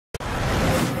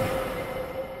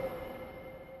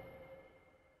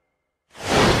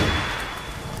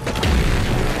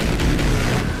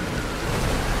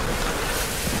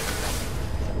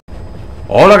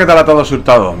Hola, ¿qué tal a todos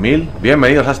hurtados?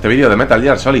 Bienvenidos a este vídeo de Metal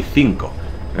Gear Solid 5.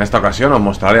 En esta ocasión os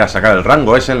mostraré a sacar el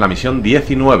rango S en la misión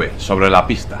 19, sobre la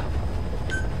pista.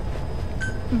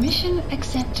 Mission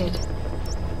accepted.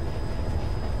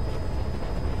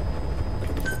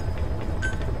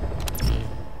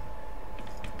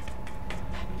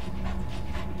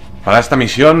 Para esta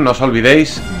misión no os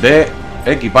olvidéis de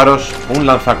equiparos un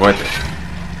lanzacohetes.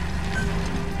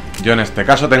 Yo en este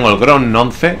caso tengo el Gron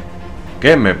 11,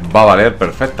 que me va a valer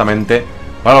perfectamente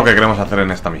para lo que queremos hacer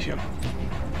en esta misión.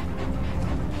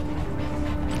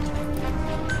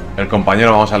 El compañero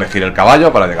vamos a elegir el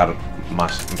caballo para llegar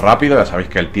más rápido. Ya sabéis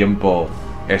que el tiempo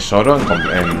es oro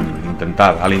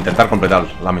al intentar completar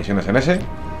las misiones en ese.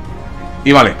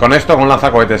 Y vale, con esto, con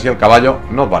lanzacohetes y el caballo,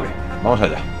 nos vale. Vamos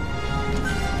allá.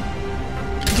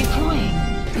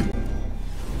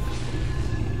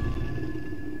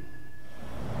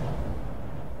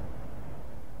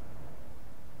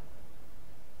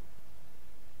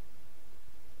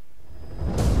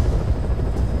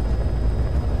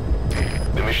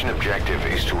 Objective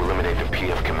is to eliminate the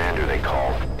PF commander they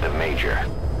call the Major.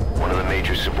 One of the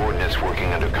Major's subordinates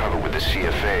working undercover with the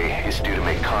CFA is due to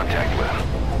make contact with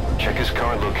him. Check his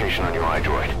current location on your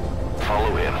iDroid.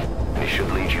 Follow him, and he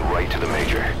should lead you right to the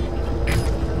Major.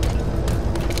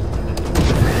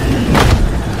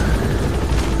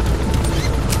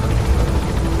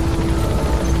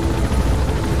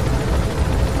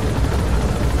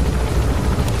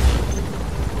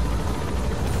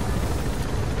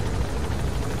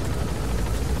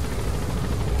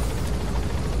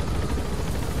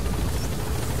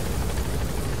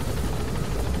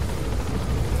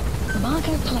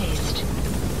 Marker placed.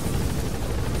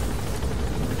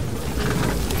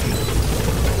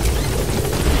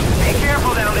 Be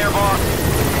careful down there, boss.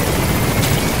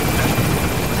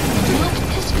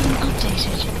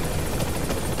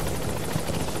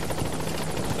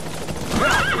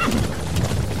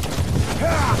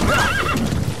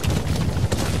 The map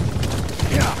has been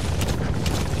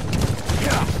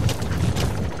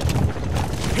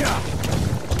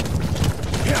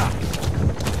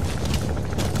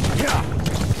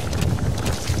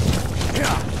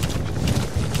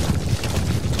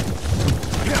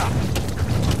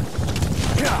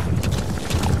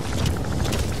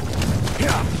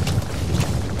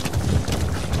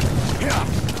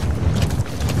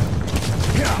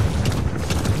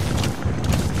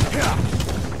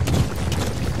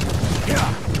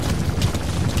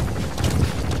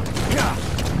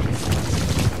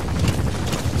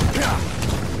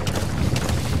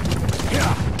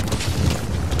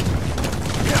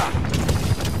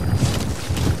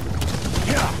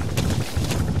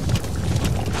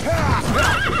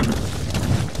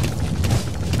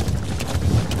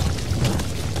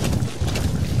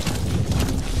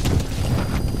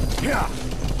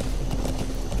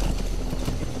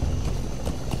updated.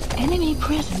 Enemy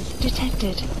presence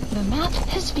detected. The map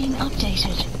has been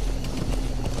updated.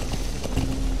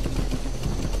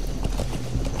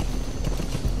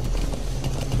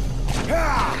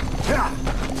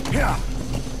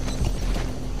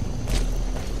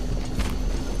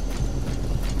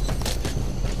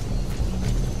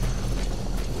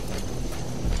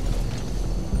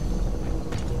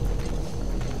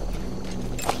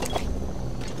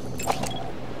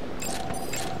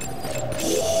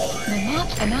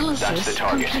 That's the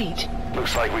target. Complete.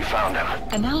 Looks like we found him.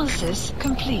 Analysis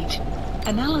complete.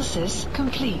 Analysis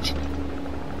complete.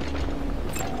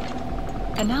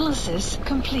 Analysis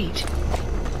complete.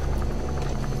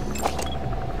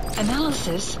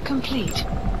 Analysis complete.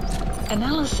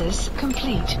 Analysis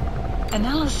complete.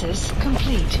 Analysis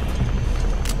complete.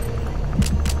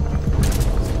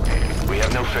 We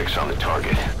have no fix on the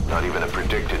target, not even a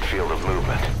predicted field of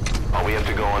movement. All we have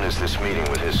to go on is this meeting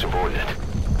with his subordinate.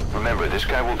 Remember, this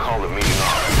guy will call the meeting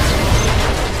off.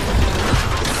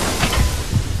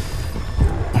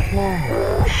 No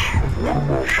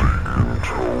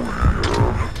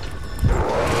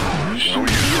use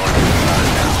running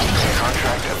now.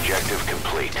 Contract objective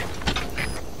complete.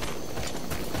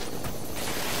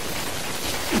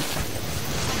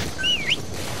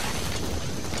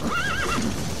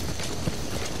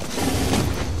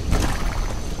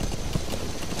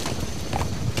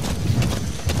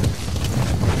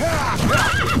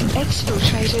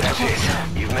 Exfiltrated That's hot it.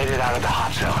 zone. You've made it out of the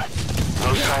hot zone.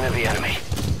 No sign of the enemy.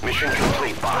 Mission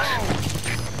complete, boss.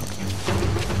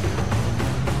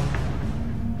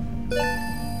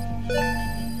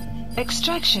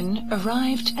 Extraction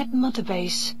arrived at Mother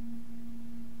Base.